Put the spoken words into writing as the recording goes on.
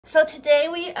So today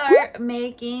we are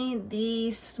making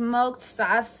the smoked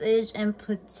sausage and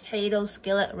potato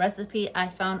skillet recipe I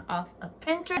found off of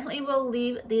Pinterest. Definitely will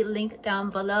leave the link down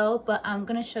below, but I'm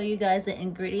gonna show you guys the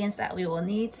ingredients that we will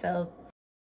need. So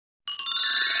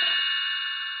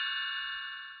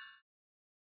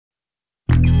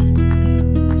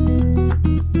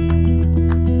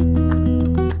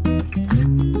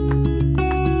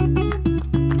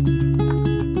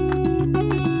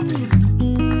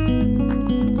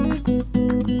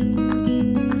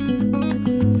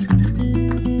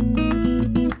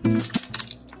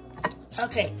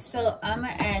okay, so I'm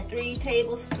gonna add 3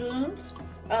 tablespoons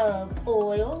of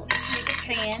oil to the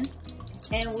pan,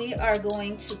 and we are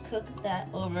going to cook that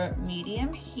over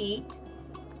medium heat.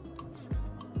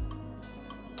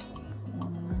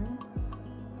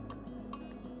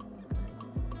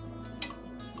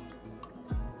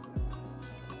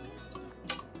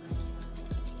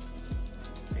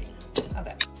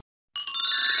 Okay.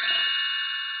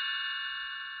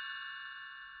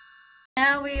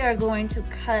 Now we are going to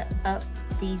cut up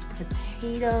these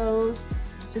potatoes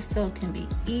just so it can be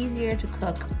easier to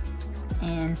cook,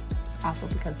 and also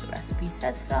because the recipe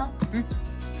says so.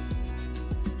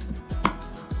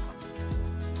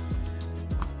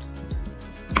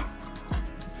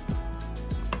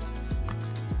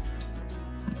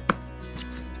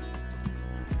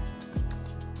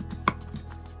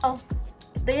 Oh,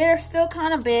 they're still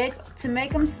kind of big. To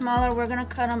make them smaller, we're gonna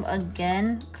cut them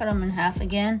in half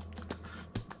again.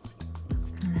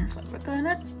 And that's what we're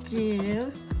gonna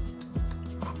do,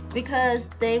 because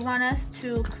they want us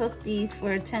to cook these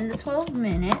for 10 to 12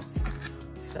 minutes.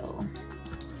 So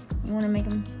you wanna make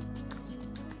them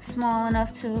small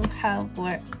enough to have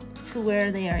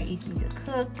where they are easy to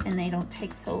cook and they don't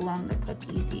take so long to cook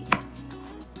easy.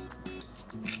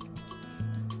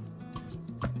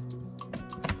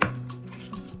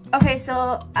 Okay,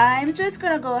 so I'm just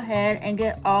gonna go ahead and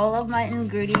get all of my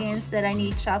ingredients that I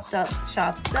need chopped up.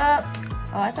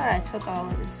 Oh, I thought I took all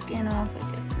of the skin off, I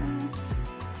guess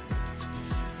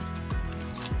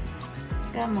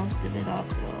not. Got most of it off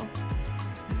though.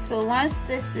 So once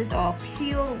this is all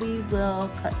peeled, we will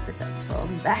cut this up. So I'll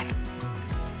be back.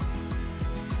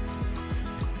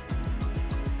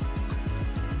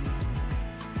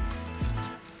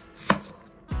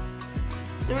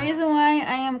 The reason why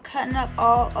I am cutting up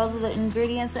all of the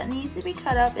ingredients that needs to be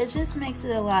cut up, it just makes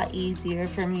it a lot easier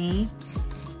for me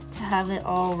to have it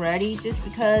all ready, just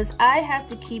because I have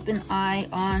to keep an eye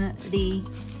on the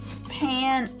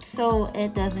pan so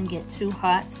it doesn't get too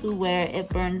hot to where it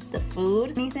burns the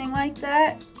food, anything like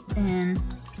that. And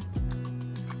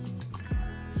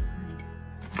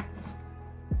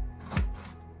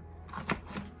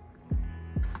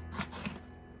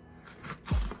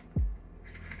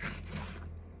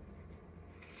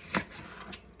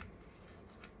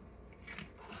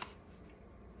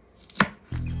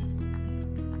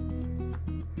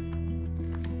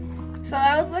so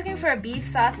I was looking for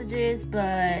beef sausages,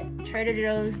 but Trader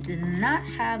Joe's did not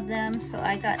have them, so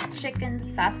I got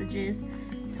chicken sausages.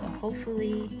 So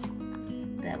hopefully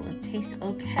that will taste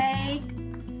okay.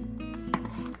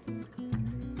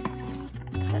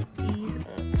 Cut these up.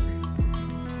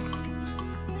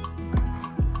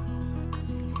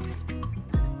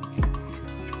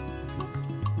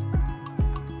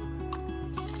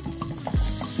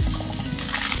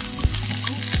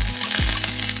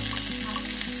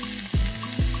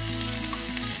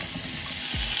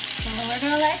 We're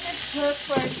gonna let this cook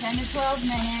for 10 to 12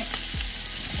 minutes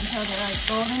until they're like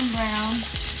golden brown.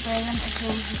 Spray them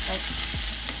until it's like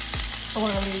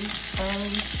early.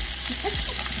 Cook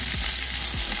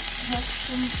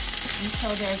them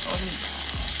until they're golden brown.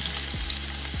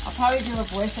 I'll probably do a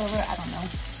voiceover, I don't know.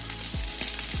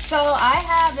 So I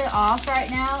have it off right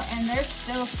now and they're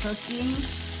still cooking.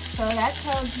 So that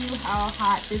tells you how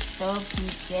hot this stove can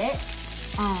get.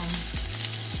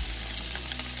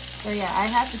 So yeah, I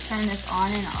have to turn this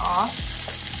on and off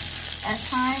at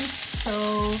times,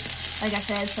 so like I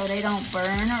said, so they don't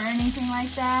burn or anything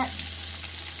like that.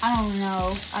 I don't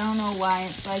know why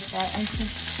it's like that. It's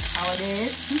just how it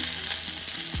is.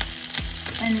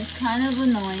 And it's kind of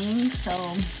annoying,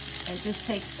 so it just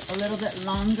takes a little bit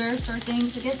longer for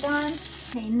things to get done.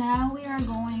 Okay, now we are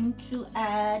going to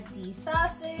add the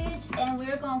sausage and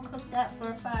we're gonna cook that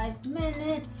for 5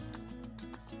 minutes.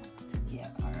 Yeah,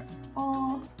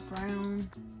 all brown.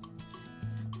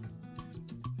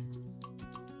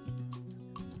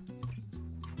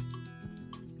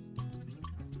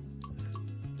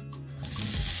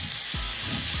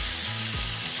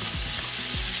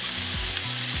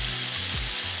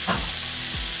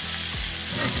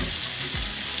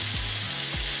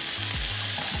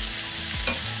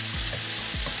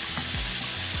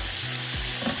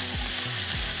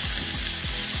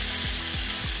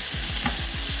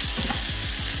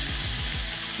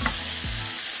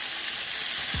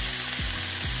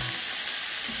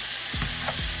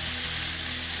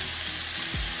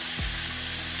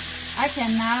 I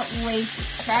cannot wait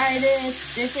to try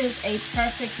this. This is a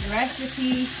perfect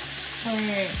recipe for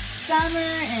summer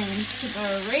and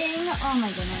spring. Oh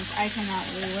my goodness, I cannot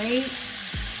wait.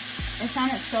 It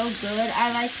sounded so good.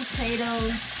 I like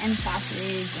potatoes and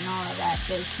sausage and all of that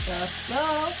good stuff. So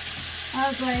I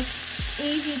was like,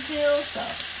 easy too. So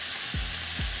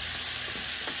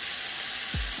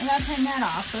I gotta turn that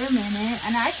off for a minute.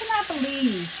 And I cannot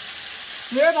believe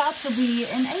we're about to be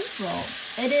in April.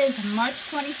 It is March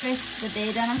 25th, the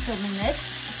day that I'm filming this.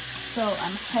 So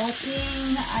I'm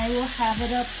hoping I will have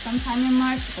it up sometime in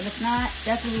March, but if not,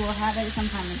 definitely will have it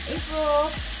sometime in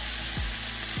April.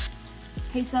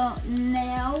 Okay, so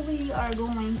now we are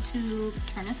going to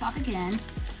turn this off again.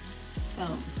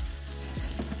 So,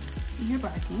 you hear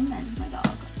barking, that is my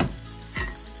dog.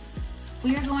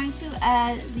 We are going to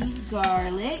add the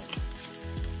garlic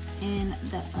and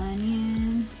the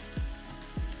onions.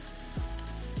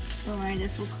 Don't worry,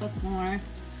 this will cook more.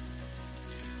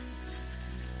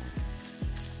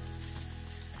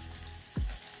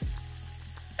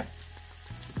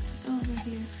 Over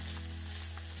here.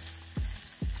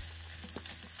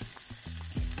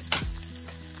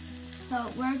 So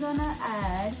we're gonna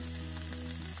add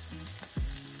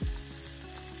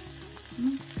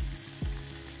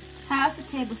half a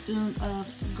tablespoon of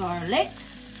garlic.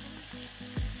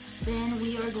 Then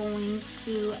we are going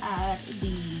to add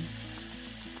the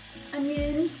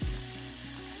onions,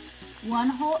 one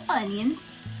whole onion.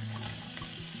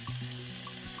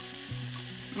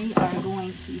 We are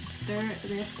going to stir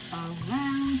this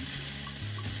around.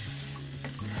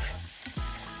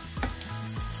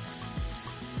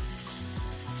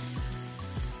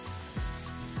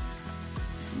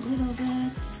 A little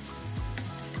bit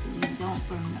so we don't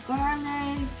burn the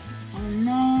garlic. And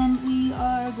then we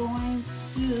are going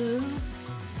to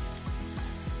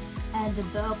add the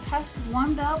bell pepper,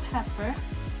 one bell pepper.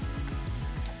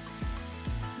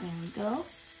 There we go.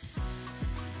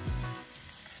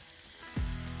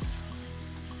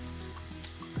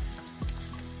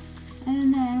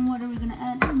 And then what are we gonna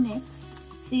add next?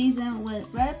 Season with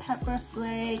red pepper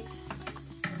flakes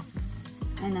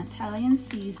and Italian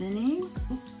seasonings.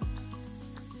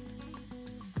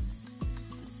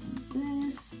 Some of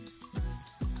this.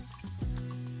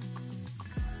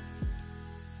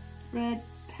 Red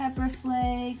pepper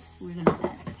flakes. We're gonna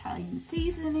add Italian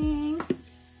seasoning.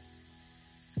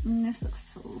 And this looks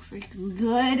so freaking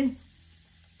good.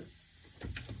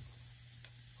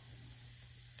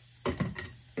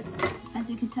 As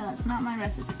you can tell, it's not my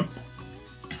recipe.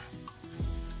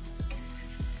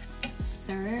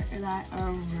 Stir that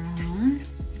around.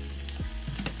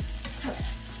 Put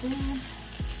this.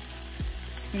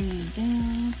 Bring it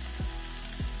down.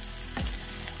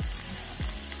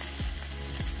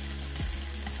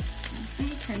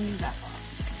 Okay, turn you back off.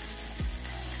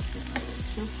 It's a little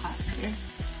too hot here.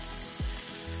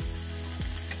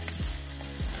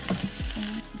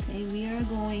 Okay, we are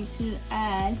going to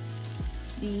add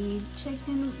the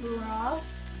chicken broth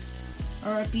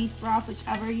or beef broth,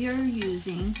 whichever you're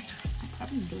using. I'm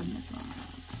probably doing this wrong.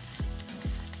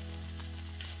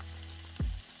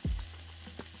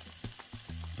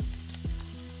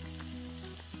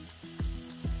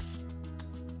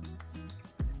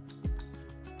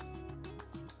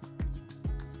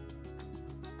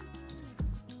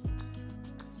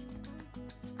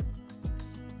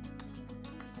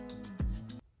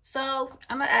 So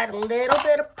I'm gonna add a little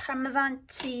bit of Parmesan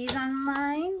cheese on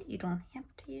mine. You don't have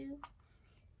to. You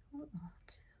don't want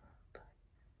to,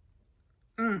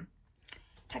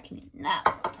 but I can eat now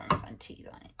with Parmesan cheese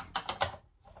on it.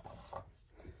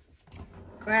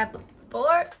 Grab a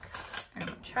fork and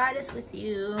try this with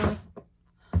you.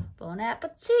 Bon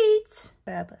appetit.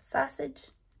 Grab a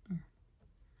sausage.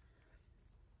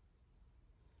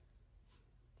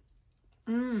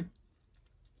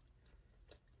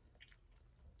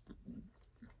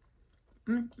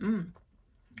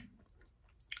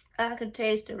 I can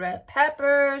taste the red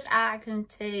peppers. I can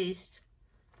taste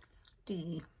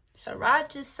the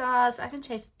sriracha sauce. I can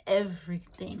taste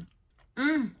everything.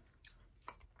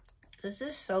 This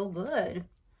is so good.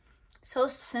 So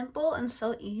simple and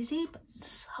so easy, but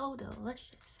so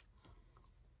delicious.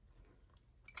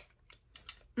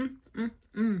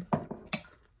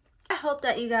 I hope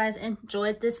that you guys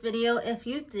enjoyed this video. If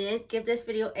you did, give this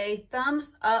video a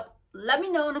thumbs up. Let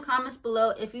me know in the comments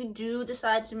below if you do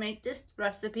decide to make this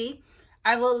recipe.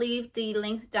 I will leave the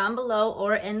link down below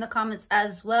or in the comments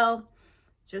as well.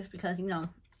 Just because, you know,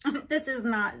 this is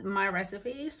not my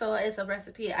recipe. So it's a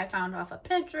recipe I found off of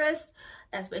Pinterest.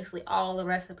 That's basically all the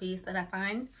recipes that I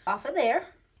find off of there.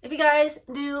 If you guys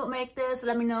do make this,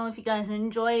 let me know if you guys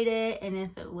enjoyed it and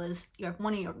if it was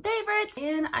one of your favorites.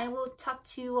 And I will talk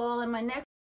to you all in my next